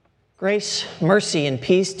Grace, mercy, and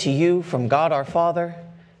peace to you from God our Father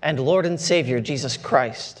and Lord and Savior Jesus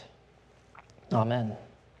Christ. Amen.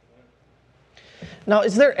 Now,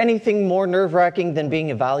 is there anything more nerve-wracking than being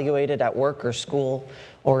evaluated at work or school,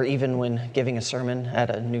 or even when giving a sermon at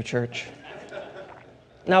a new church?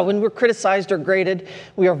 Now, when we're criticized or graded,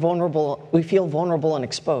 we feel vulnerable and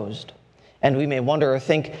exposed. And we may wonder or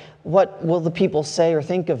think, what will the people say or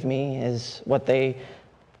think of me? Is what they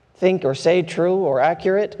think or say true or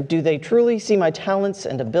accurate? Do they truly see my talents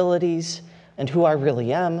and abilities and who I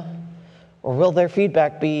really am? Or will their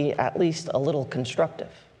feedback be at least a little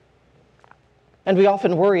constructive? And we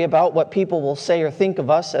often worry about what people will say or think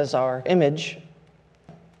of us as our image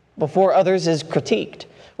before others is critiqued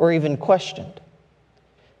or even questioned.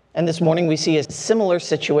 And this morning we see a similar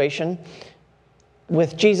situation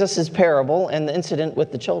with Jesus' parable and the incident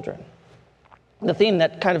with the children. The theme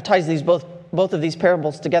that kind of ties both of these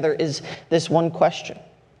parables together is this one question: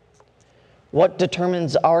 what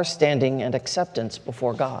determines our standing and acceptance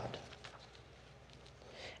before God?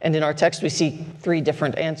 And in our text we see three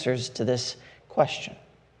different answers to this question.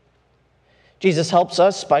 Jesus helps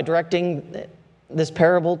us by directing this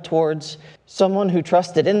parable towards someone who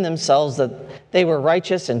trusted in themselves that they were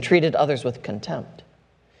righteous and treated others with contempt.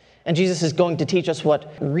 And Jesus is going to teach us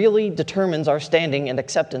what really determines our standing and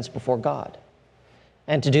acceptance before God.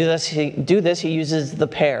 And to do this, he uses the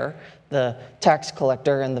pair, the tax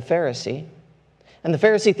collector and the Pharisee. And the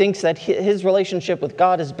Pharisee thinks that his relationship with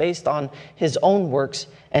God is based on his own works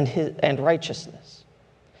and righteousness.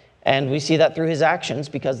 And we see that through his actions,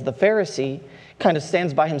 because the Pharisee kind of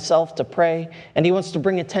stands by himself to pray, and he wants to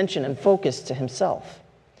bring attention and focus to himself.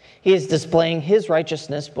 He is displaying his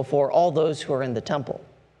righteousness before all those who are in the temple.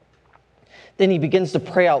 Then he begins to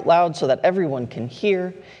pray out loud so that everyone can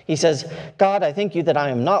hear. He says, God, I thank you that I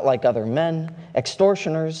am not like other men,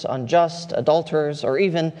 extortioners, unjust, adulterers, or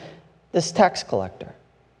even this tax collector.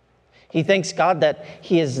 He thanks God that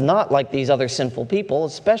he is not like these other sinful people,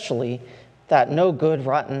 especially that no good,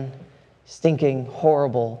 rotten, stinking,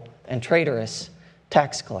 horrible, and traitorous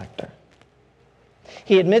tax collector.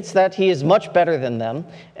 He admits that he is much better than them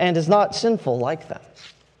and is not sinful like them.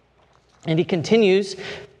 And he continues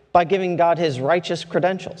by giving God his righteous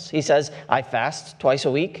credentials. He says, I fast twice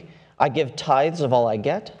a week, I give tithes of all I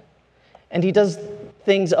get, and he does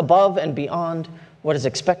things above and beyond what is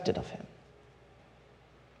expected of him.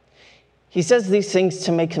 He says these things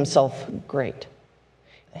to make himself great.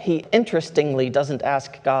 He interestingly doesn't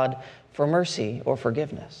ask God for mercy or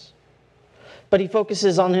forgiveness, but he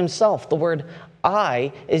focuses on himself. The word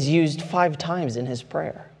I is used 5 times in his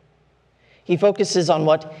prayer. He focuses on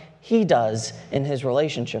what he does in his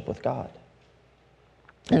relationship with God.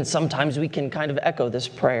 And sometimes we can kind of echo this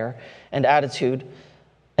prayer and attitude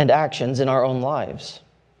and actions in our own lives.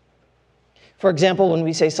 For example, when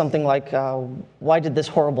we say something like, why did this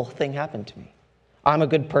horrible thing happen to me? I'm a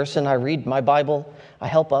good person, I read my Bible, I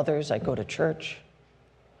help others, I go to church.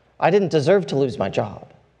 I didn't deserve to lose my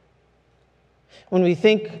job. When we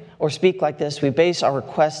think or speak like this, we base our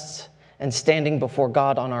requests and standing before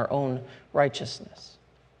God on our own righteousness,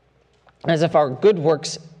 as if our good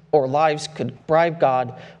works or lives could bribe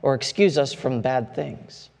God or excuse us from bad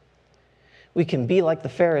things. We can be like the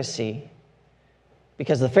Pharisee,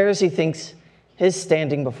 because the Pharisee thinks his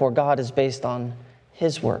standing before God is based on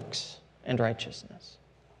his works and righteousness.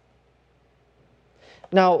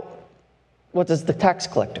 Now, what does the tax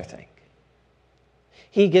collector think?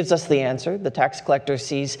 He gives us the answer. The tax collector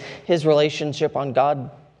sees his relationship on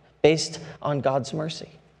God based on God's mercy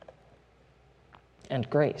and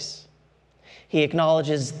grace. He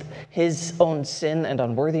acknowledges his own sin and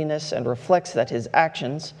unworthiness and reflects that his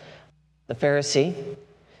actions, the Pharisee,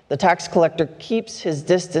 the tax collector, keeps his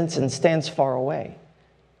distance and stands far away.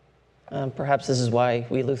 Perhaps this is why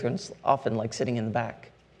we Lutherans often like sitting in the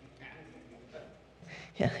back.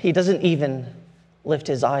 Yeah, he doesn't even lift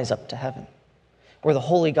his eyes up to heaven, where the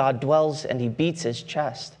holy God dwells, and he beats his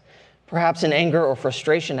chest, perhaps in anger or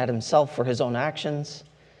frustration at himself for his own actions.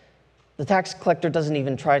 The tax collector doesn't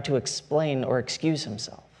even try to explain or excuse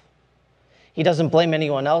himself. He doesn't blame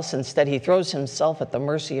anyone else. Instead, he throws himself at the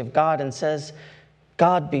mercy of God and says,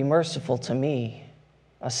 God, be merciful to me,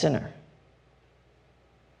 a sinner.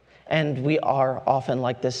 And we are often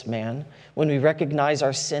like this man when we recognize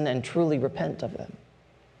our sin and truly repent of them.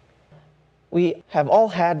 We have all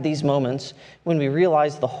had these moments when we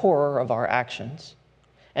realize the horror of our actions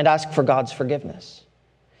and ask for God's forgiveness.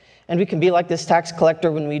 And we can be like this tax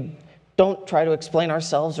collector when we don't try to explain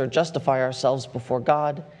ourselves or justify ourselves before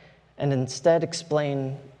God, and instead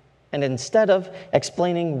of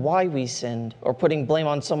explaining why we sinned or putting blame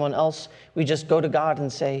on someone else, we just go to God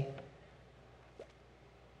and say,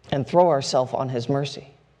 and throw ourselves on his mercy.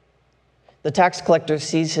 The tax collector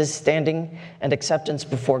sees his standing and acceptance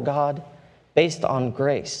before God based on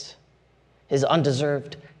grace, his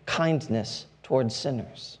undeserved kindness towards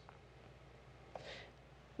sinners.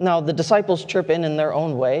 Now, the disciples chirp in their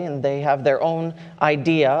own way, and they have their own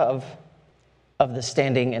idea of the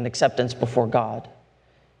standing and acceptance before God.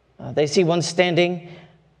 They see one's standing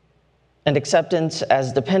and acceptance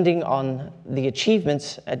as depending on the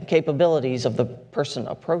achievements and capabilities of the person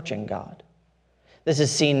approaching God. This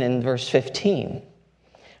is seen in verse 15.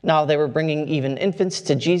 Now they were bringing even infants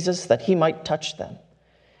to Jesus that he might touch them.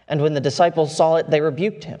 And when the disciples saw it, they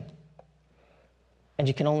rebuked him. And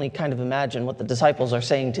you can only kind of imagine what the disciples are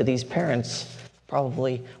saying to these parents.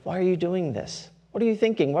 Probably, why are you doing this? What are you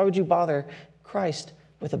thinking? Why would you bother Christ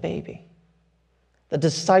with a baby? The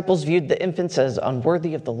disciples viewed the infants as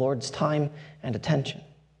unworthy of the Lord's time and attention.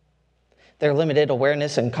 Their limited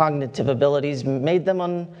awareness and cognitive abilities made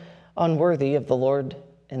them unworthy of the Lord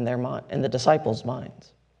in the disciples'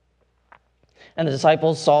 minds. And the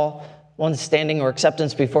disciples saw one's standing or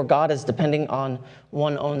acceptance before God as depending on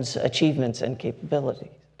one's own achievements and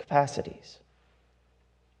capacities.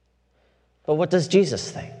 But what does Jesus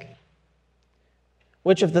think?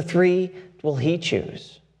 Which of the three will he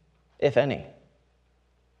choose, if any?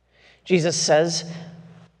 Jesus says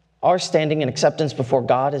our standing and acceptance before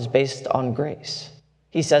God is based on grace.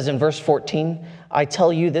 He says in verse 14, I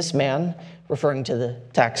tell you, this man, referring to the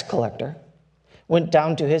tax collector, went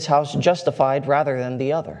down to his house justified rather than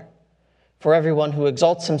the other. For everyone who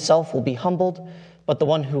exalts himself will be humbled, but the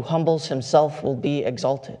one who humbles himself will be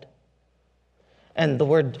exalted. And the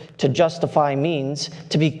word to justify means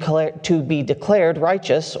to be declared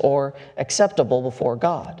righteous or acceptable before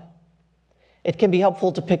God. It can be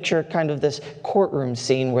helpful to picture kind of this courtroom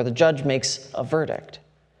scene where the judge makes a verdict,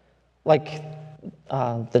 like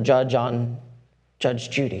the judge on Judge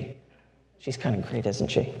Judy. She's kind of great, isn't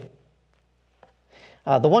she?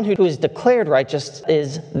 The one who is declared righteous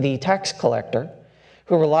is the tax collector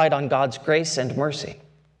who relied on God's grace and mercy.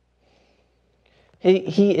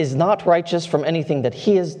 He is not righteous from anything that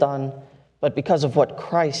he has done, but because of what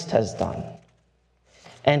Christ has done.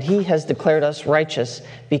 And he has declared us righteous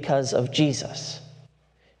because of Jesus.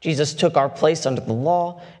 Jesus took our place under the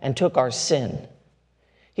law and took our sin.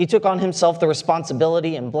 He took on himself the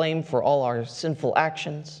responsibility and blame for all our sinful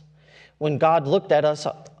actions. When God looked at us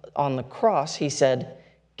on the cross, he said,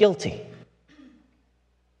 guilty.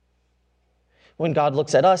 When God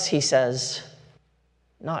looks at us, he says,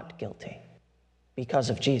 not guilty,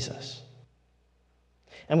 because of Jesus.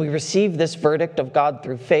 And we receive this verdict of God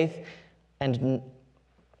through faith, and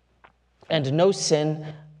no sin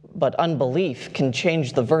but unbelief can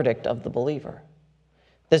change the verdict of the believer.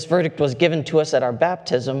 This verdict was given to us at our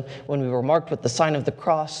baptism when we were marked with the sign of the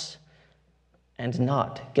cross and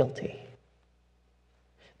not guilty.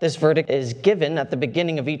 This verdict is given at the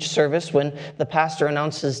beginning of each service when the pastor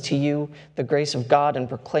announces to you the grace of God and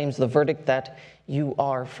proclaims the verdict that you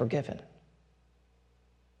are forgiven.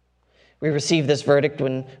 We receive this verdict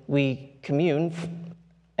when we commune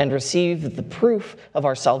and receive the proof of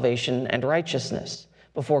our salvation and righteousness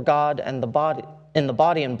before God and in the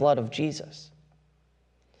body and blood of Jesus.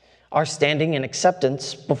 Our standing and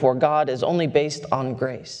acceptance before God is only based on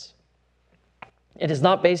grace. It is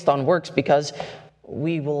not based on works because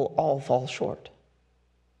we will all fall short.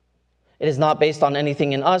 It is not based on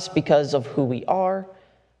anything in us because of who we are,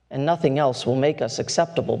 and nothing else will make us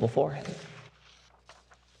acceptable before him.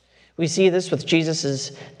 We see this with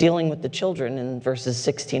Jesus' dealing with the children in verses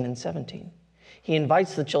 16 and 17. He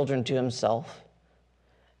invites the children to himself.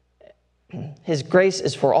 His grace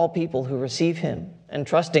is for all people who receive him and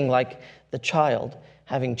trusting like the child,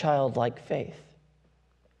 having childlike faith.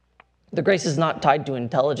 The grace is not tied to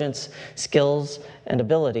intelligence, skills, and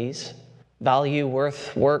abilities, value,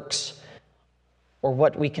 worth, works, or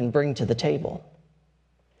what we can bring to the table.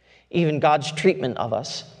 Even God's treatment of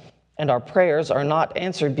us and our prayers are not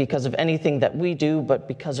answered because of anything that we do, but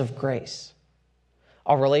because of grace.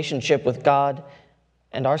 Our relationship with God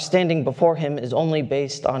and our standing before him is only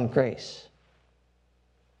based on grace.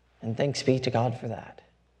 And thanks be to God for that.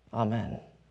 Amen.